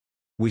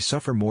We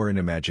suffer more in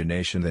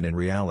imagination than in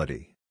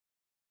reality.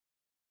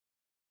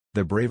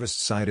 The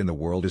bravest sight in the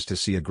world is to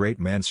see a great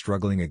man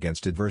struggling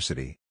against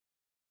adversity.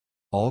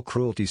 All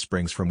cruelty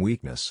springs from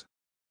weakness.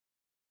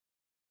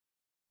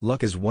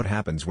 Luck is what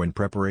happens when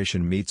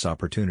preparation meets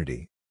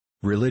opportunity.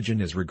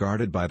 Religion is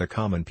regarded by the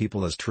common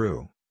people as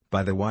true,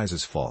 by the wise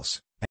as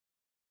false.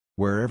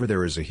 Wherever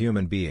there is a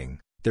human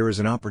being, there is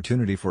an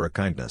opportunity for a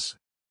kindness.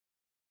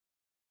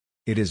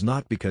 It is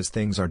not because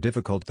things are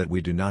difficult that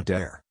we do not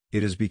dare,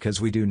 it is because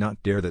we do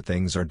not dare that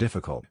things are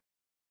difficult.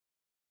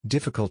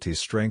 Difficulties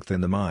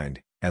strengthen the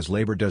mind, as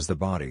labor does the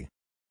body.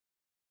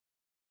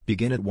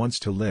 Begin at once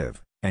to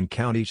live, and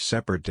count each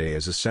separate day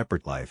as a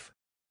separate life.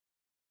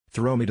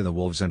 Throw me to the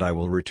wolves and I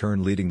will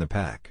return leading the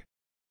pack.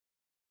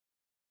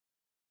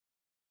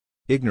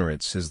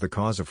 Ignorance is the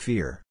cause of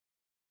fear.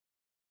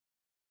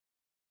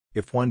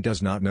 If one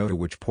does not know to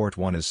which port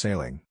one is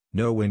sailing,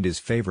 no wind is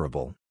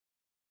favorable.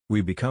 We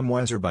become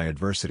wiser by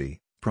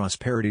adversity,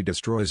 prosperity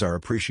destroys our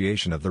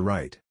appreciation of the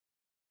right.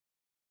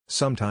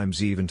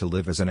 Sometimes even to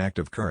live is an act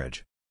of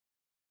courage.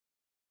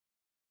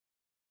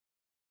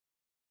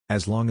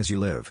 As long as you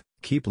live,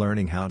 keep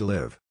learning how to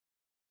live.